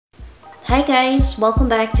Hi guys, welcome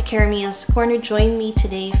back to Karamia's Corner. Join me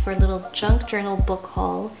today for a little junk journal book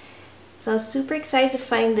haul. So I was super excited to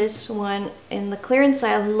find this one in the clearance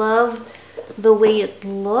aisle. I love the way it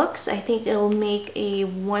looks. I think it'll make a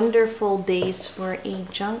wonderful base for a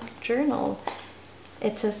junk journal.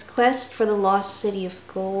 It says Quest for the Lost City of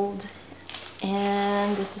Gold,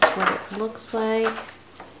 and this is what it looks like.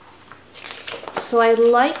 So I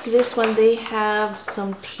like this one. They have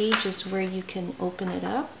some pages where you can open it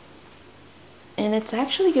up. And it's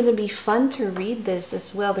actually going to be fun to read this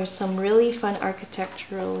as well. There's some really fun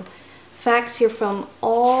architectural facts here from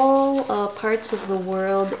all parts of the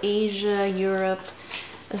world: Asia, Europe,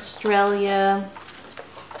 Australia.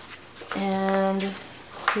 And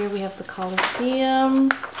here we have the Colosseum,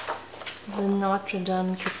 the Notre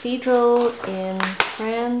Dame Cathedral in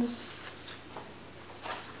France.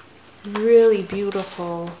 Really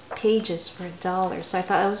beautiful pages for $1. So I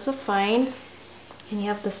thought that was a find. And you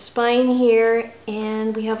have the spine here,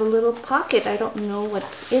 and we have a little pocket. I don't know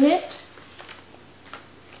what's in it.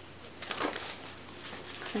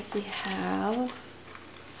 Looks like we have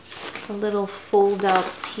a little fold-out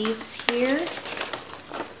piece here.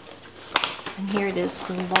 And here it is,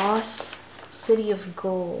 the Lost City of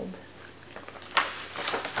Gold.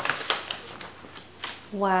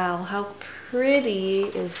 Wow, how pretty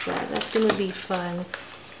is that? That's going to be fun.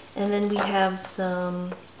 And then we have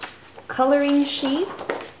some coloring sheet.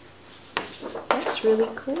 That's really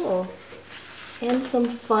cool. And some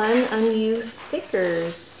fun unused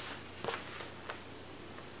stickers.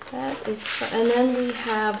 That is fun. And then we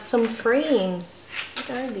have some frames. What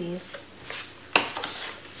are these?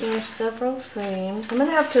 There are several frames. I'm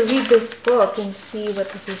gonna have to read this book and see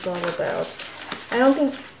what this is all about. I don't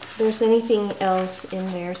think there's anything else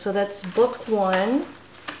in there. So that's book one.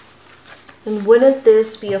 And wouldn't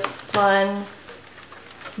this be a fun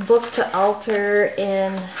book to alter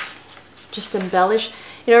and just embellish?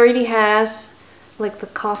 It already has like the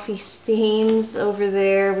coffee stains over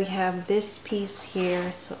there. We have this piece here,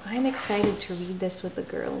 so I'm excited to read this with the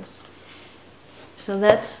girls. So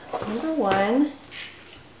that's number one.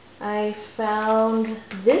 I found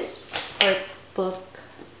this art book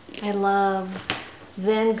I love.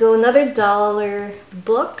 Van Gogh, another $1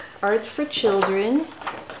 book, art for children,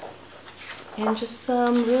 and just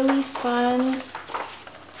some really fun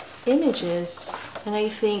images. And I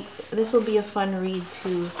think this will be a fun read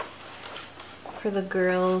too for the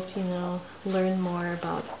girls, you know, learn more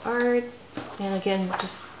about art. And again,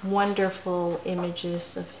 just wonderful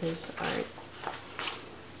images of his art.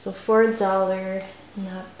 So for $1,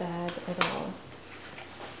 not bad at all.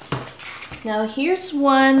 Now here's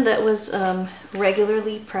one that was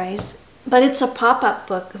regularly priced, but it's a pop-up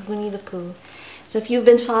book of Winnie the Pooh. So if you've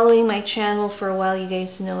been following my channel for a while, you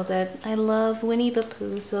guys know that I love Winnie the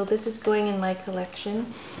Pooh. So this is going in my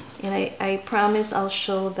collection, and I promise I'll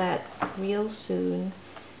show that real soon.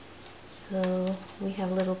 So we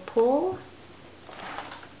have a little pull.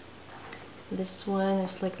 This one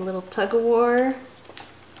is like a little tug-of-war.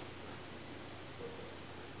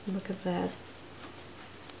 Look at that.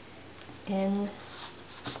 And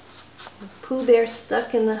the Pooh Bear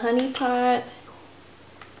stuck in the honey pot.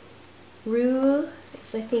 Roo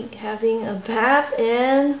is, I think, having a bath,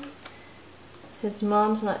 and his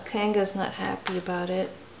mom's not, Kanga's not happy about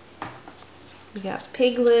it. We got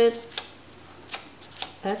Piglet.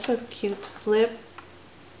 That's a cute flip.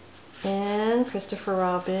 And Christopher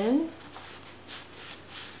Robin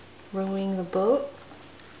rowing the boat.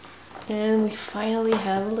 And we finally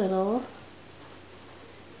have a little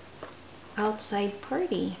outside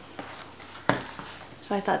party.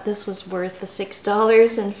 So I thought this was worth the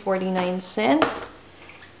 $6.49.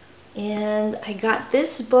 And I got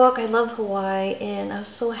this book. I love Hawaii, and I was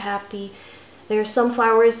so happy. There are some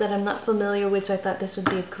flowers that I'm not familiar with, so I thought this would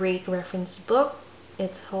be a great reference book.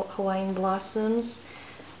 It's Hawaiian Blossoms.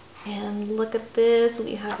 And look at this.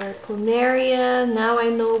 We have our plumeria. Now I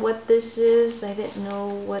know what this is. I didn't know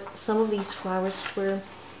what some of these flowers were.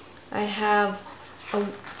 I have a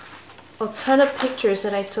ton of pictures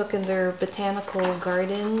that I took in their botanical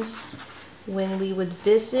gardens when we would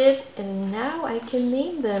visit, and now I can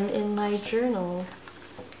name them in my journal.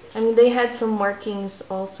 I mean, they had some markings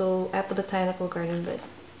also at the botanical garden, but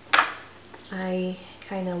I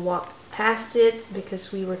kind of walked past it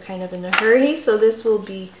because we were kind of in a hurry. So this will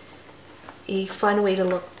be a fun way to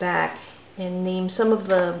look back and name some of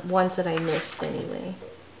the ones that I missed anyway.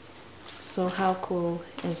 So how cool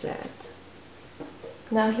is that?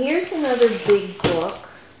 Now here's another big book,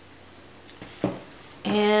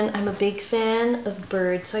 and I'm a big fan of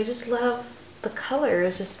birds, so I just love the color.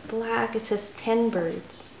 It's just black. It says 10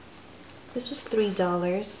 birds. This was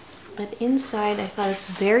 $3. But inside, I thought it's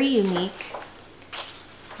very unique.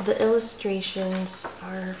 The illustrations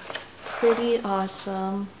are pretty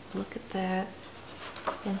awesome. Look at that.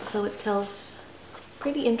 And so it tells a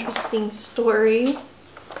pretty interesting story.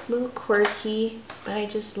 A little quirky, but I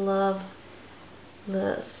just love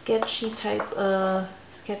the sketchy type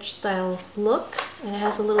sketch style look. And it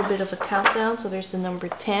has a little bit of a countdown, so there's the number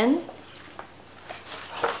 10.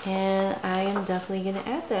 And I am definitely going to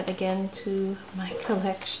add that again to my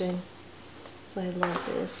collection. So I love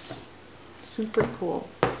this. Super cool.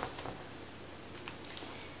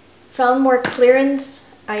 Found more clearance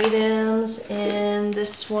items, and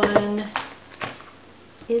this one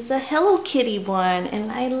is a Hello Kitty one,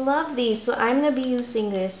 and I love these. So I'm going to be using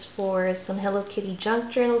this for some Hello Kitty junk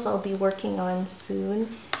journals I'll be working on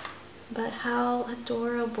soon. But how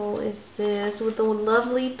adorable is this with the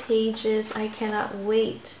lovely pages. I cannot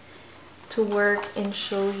wait to work and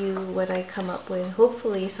show you what I come up with.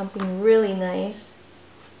 Hopefully something really nice.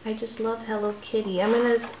 I just love Hello Kitty. I'm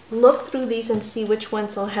gonna look through these and see which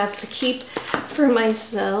ones I'll have to keep for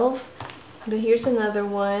myself. But here's another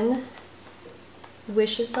one.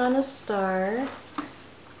 Wishes on a Star.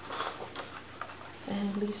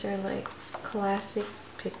 And these are like classic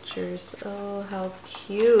pictures. Oh, how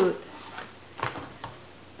cute.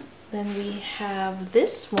 Then we have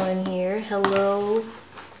this one here, Hello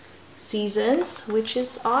Seasons, which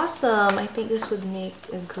is awesome. I think this would make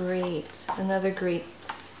another great,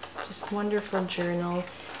 just wonderful journal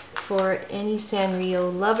for any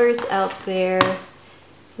Sanrio lovers out there.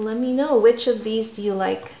 Let me know which of these do you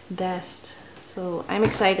like best. So I'm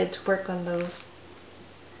excited to work on those.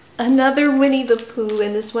 Another Winnie the Pooh,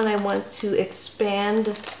 and this one I want to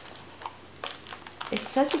expand. It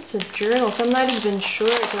says it's a journal, so I'm not even sure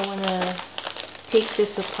if I want to take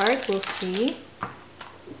this apart. We'll see.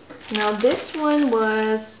 Now this one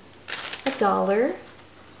was $1,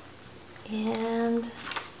 and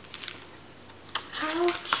how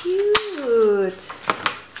cute!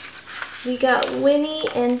 We got Winnie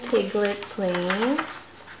and Piglet playing.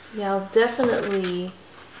 Yeah, I'll definitely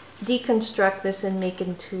deconstruct this and make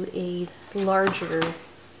into a larger,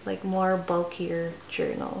 like more bulkier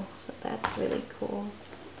journal. So that's really cool.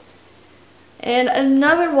 And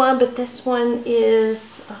another one, but this one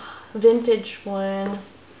is a vintage one.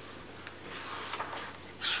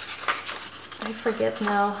 I forget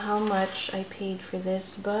now how much I paid for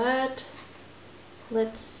this, but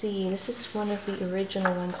let's see. This is one of the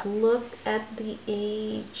original ones. Look at the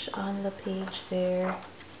age on the page there.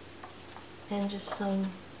 And just some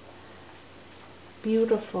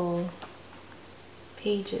beautiful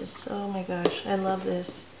pages. Oh my gosh, I love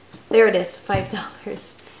this. There it is,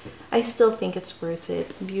 $5. I still think it's worth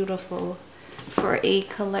it. Beautiful for a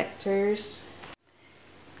collector's.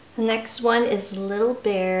 The next one is Little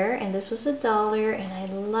Bear, and this was $1, and I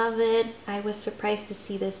love it. I was surprised to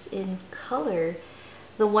see this in color.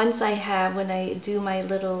 The ones I have, when I do my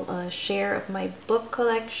little share of my book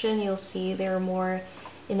collection, you'll see they're more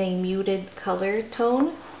in a muted color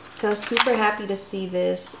tone. So I was super happy to see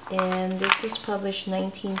this, and this was published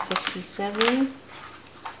 1957.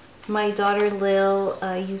 My daughter Lil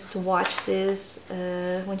used to watch this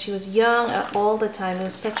when she was young all the time. It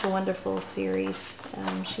was such a wonderful series.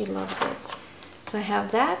 She loved it. So I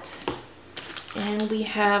have that, and we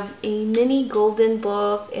have a mini golden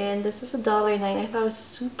book, and this is $1.09. I thought it was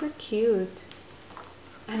super cute,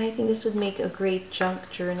 and I think this would make a great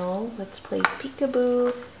junk journal. Let's play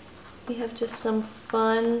peekaboo. We have just some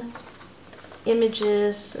fun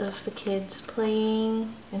images of the kids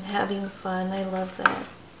playing and having fun. I love that.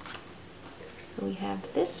 We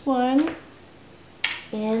have this one,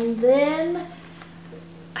 and then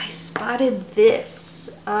I spotted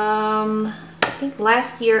this. I think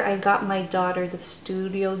last year I got my daughter the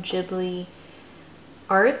Studio Ghibli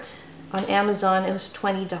art on Amazon. It was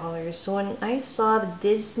 $20. So when I saw the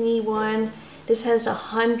Disney one, this has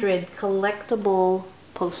 100 collectible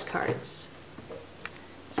postcards.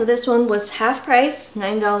 So this one was half price,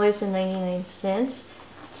 $9.99.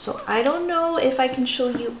 So I don't know if I can show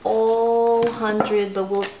you all 100, but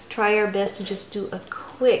we'll try our best to just do a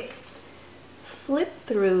quick flip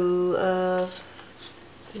through of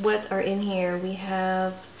what are in here. We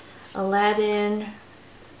have Aladdin,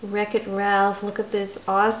 Wreck-It Ralph. Look at this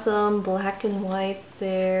awesome black and white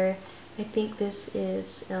there. I think this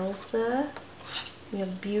is Elsa. We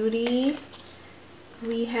have Beauty.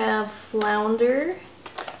 We have Flounder.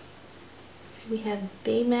 We have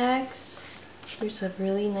Baymax. Here's a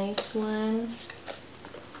really nice one.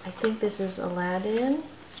 I think this is Aladdin.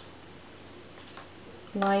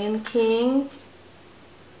 Lion King.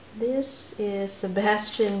 This is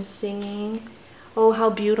Sebastian singing. Oh, how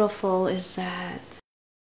beautiful is that?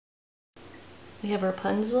 We have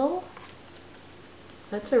Rapunzel.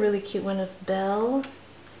 That's a really cute one of Belle.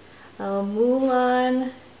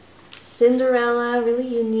 Mulan. Cinderella, really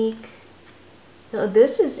unique. Oh,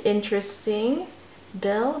 this is interesting.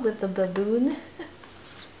 Belle with the baboon.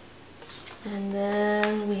 And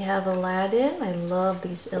then we have Aladdin. I love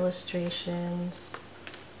these illustrations.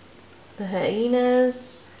 The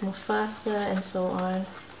hyenas, Mufasa, and so on.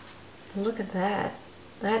 Look at that.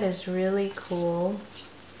 That is really cool.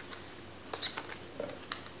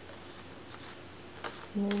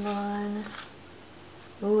 Mulan.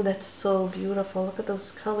 Oh, that's so beautiful. Look at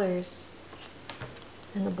those colors.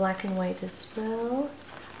 And the black and white as well.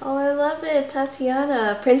 Oh, I love it.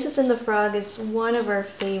 Tatiana. Princess and the Frog is one of our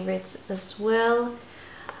favorites as well.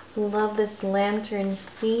 Love this lantern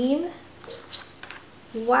scene.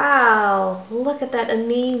 Wow. Look at that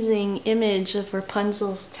amazing image of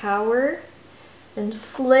Rapunzel's tower. And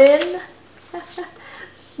Flynn.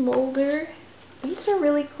 Smolder. These are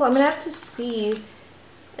really cool. I'm going to have to see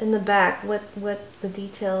in the back what the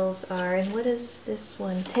details are. And what is this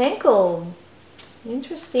one? Tangled.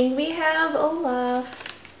 Interesting. We have Olaf.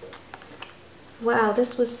 Wow,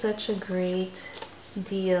 this was such a great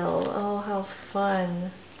deal. Oh, how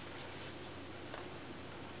fun.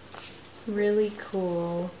 Really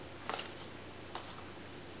cool.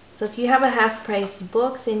 So if you have a half-price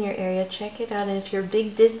books in your area, check it out. And if you're a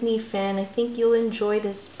big Disney fan, I think you'll enjoy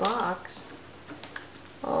this box.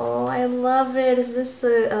 Oh, I love it. Is this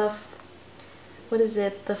the, what is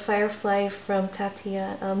it? The Firefly from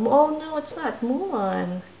Tatiana. Oh, no, it's not.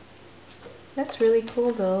 Mulan. That's really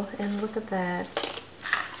cool, though. And look at that.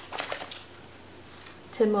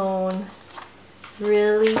 Timon.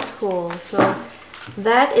 Really cool. So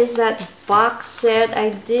that is that box set. I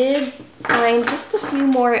did find just a few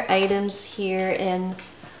more items here, and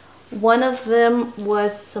one of them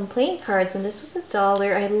was some playing cards, and this was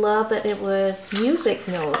 $1. I love that it was music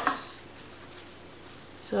notes.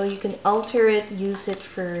 So you can alter it, use it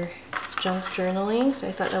for junk journaling. So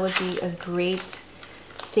I thought that would be a great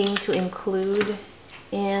thing to include.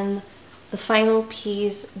 And the final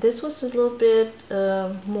piece, this was a little bit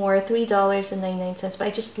more, $3.99, but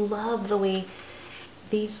I just love the way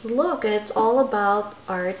these look, and it's all about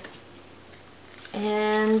art.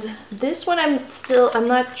 And this one I'm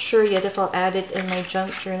not sure yet if I'll add it in my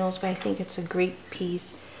junk journals, but I think it's a great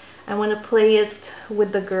piece. I want to play it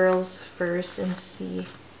with the girls first and see.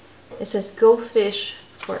 It says Go Fish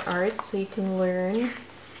for Art, so you can learn.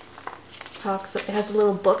 It has a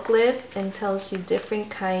little booklet and tells you different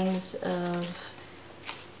kinds of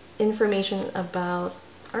information about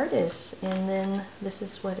artists. And then this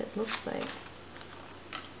is what it looks like.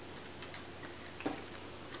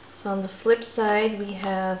 So on the flip side, we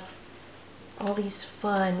have all these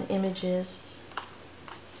fun images.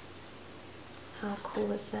 How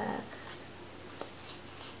cool is that?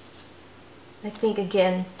 I think,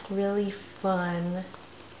 again, really fun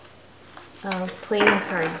playing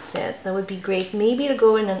card set. That would be great. Maybe to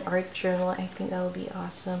go in an art journal. I think that would be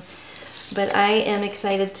awesome. But I am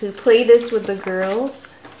excited to play this with the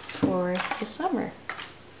girls for the summer.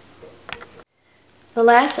 The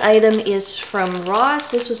last item is from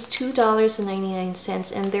Ross. This was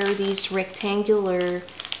 $2.99, and there are these rectangular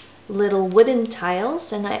little wooden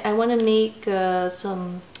tiles, and I want to make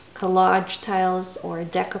some collage tiles or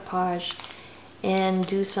decoupage and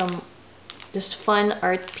do some just fun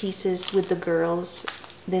art pieces with the girls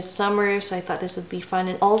this summer. So I thought this would be fun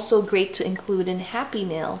and also great to include in Happy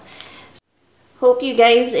Mail. Hope you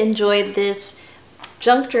guys enjoyed this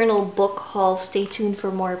junk journal book haul. Stay tuned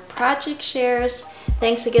for more project shares.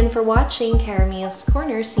 Thanks again for watching Caramia's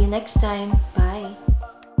Corner. See you next time.